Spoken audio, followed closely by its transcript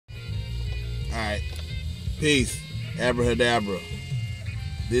Peace. Abrahadabra.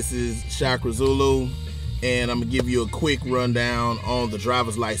 This is Chakra Zulu, and I'm going to give you a quick rundown on the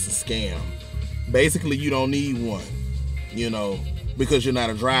driver's license scam. Basically, you don't need one, because you're not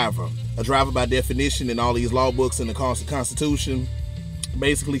a driver. A driver, by definition, in all these law books and the Constitution,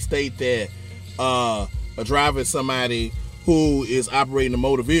 basically state that a driver is somebody who is operating a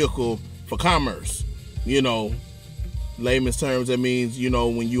motor vehicle for commerce. Layman's terms, that means,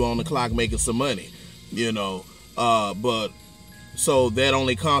 when you on the clock making some money, but so that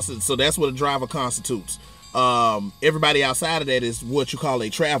only constitutes, so that's what a driver constitutes. Everybody outside of that is what you call a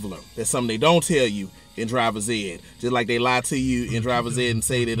traveler. That's something they don't tell you in driver's ed. Just like they lie to you in driver's ed and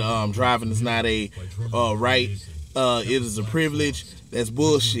say that driving is not a right, it is a privilege. That's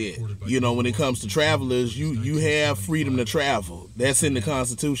bullshit. When it comes to travelers, you have freedom to travel. That's in the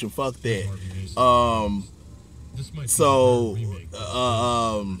Constitution. Fuck that.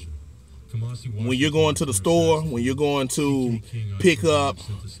 When you're going to the store, when you're going to pick up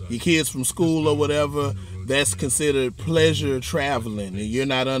your kids from school or whatever, that's considered pleasure traveling, and you're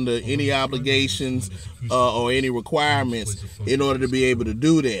not under any obligations or any requirements in order to be able to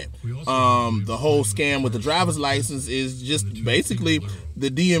do that. The whole scam with the driver's license is just basically the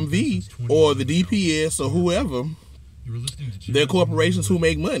DMV or the DPS or whoever. They're corporations who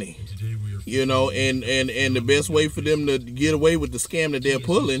make money, and the best way for them to get away with the scam that they're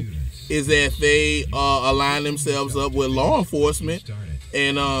pulling is that they align themselves up with law enforcement,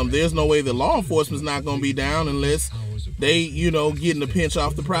 and there's no way that law enforcement's not going to be down unless they, getting a pinch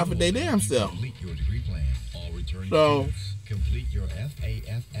off the profit they damn self. So, complete your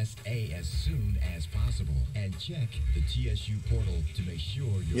FAFSA as soon as possible and check the TSU portal to make sure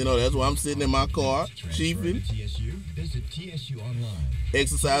that's why I'm sitting in my car, chiefing,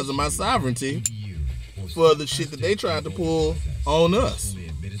 exercising my sovereignty for the shit that they tried to pull on us.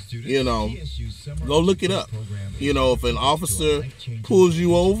 Go look it up. If an officer pulls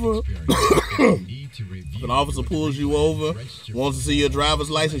you over, if an officer pulls you over, wants to see your driver's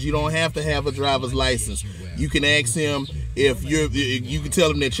license, you don't have to have a driver's license. You can ask him if you can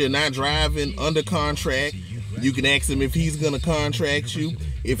tell him that you're not driving under contract. You can ask him if he's going to contract you.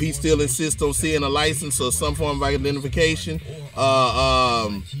 If he still insists on seeing a license or some form of identification,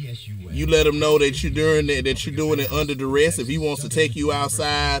 you let him know that you're doing it under duress. If he wants to take you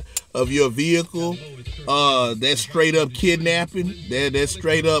outside of your vehicle, that's straight up kidnapping. That's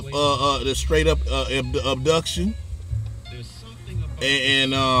straight up abduction.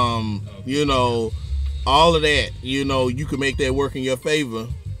 And all of that. You can make that work in your favor.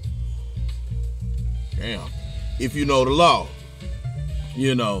 Damn. If you know the law.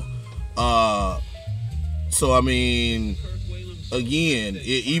 So I mean, again,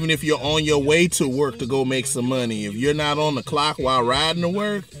 even if you're on your way to work to go make some money, if you're not on the clock while riding to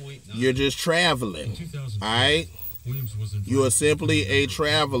work, you're just traveling. Alright? You are simply a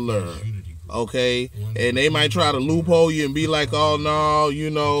traveler. Okay? And they might try to loophole you and be like, oh no,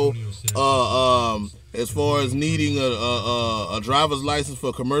 as far as needing a driver's license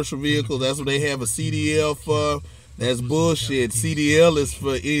for commercial vehicles, that's what they have a CDL for. That's bullshit. CDL is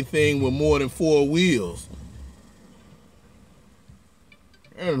for anything with more than 4 wheels.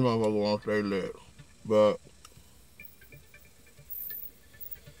 And this motherfucker won't say that. But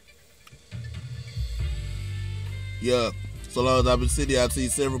yeah, so long as I've been sitting here, I've seen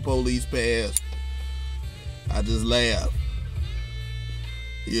several police pass. I just laugh.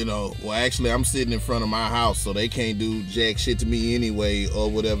 Well, actually, I'm sitting in front of my house, so they can't do jack shit to me anyway, or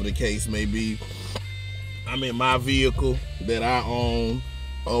whatever the case may be. I'm in my vehicle that I own,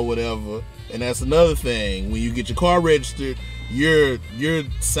 or whatever. And that's another thing. When you get your car registered, you're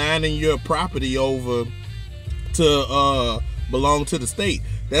signing your property over to belong to the state.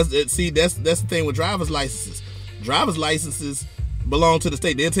 That's the thing with driver's licenses. Driver's licenses belong to the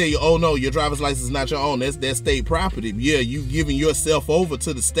state. They'll tell you, oh no, your driver's license is not your own. That's state property. Yeah, you've given yourself over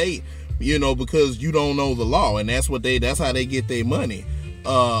to the state, because you don't know the law, and that's how they get their money,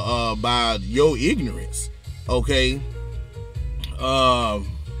 by your ignorance. Okay. So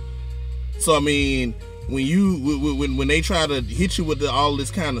I mean, when they try to hit you with all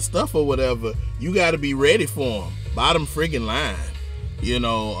this kind of stuff or whatever, you got to be ready for them. Bottom friggin' line.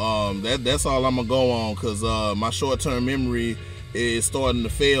 That's all I'm gonna go on, because my short-term memory is starting to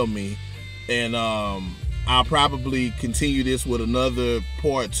fail me, and I'll probably continue this with another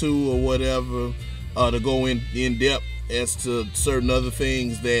part 2 or whatever, to go in depth as to certain other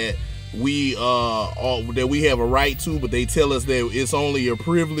things that we have a right to, but they tell us that it's only a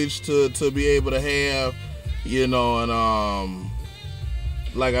privilege to be able to have, and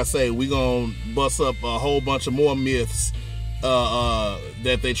like I say, we gonna bust up a whole bunch of more myths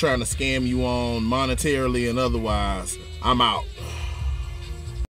that they're trying to scam you on monetarily and otherwise, I'm out.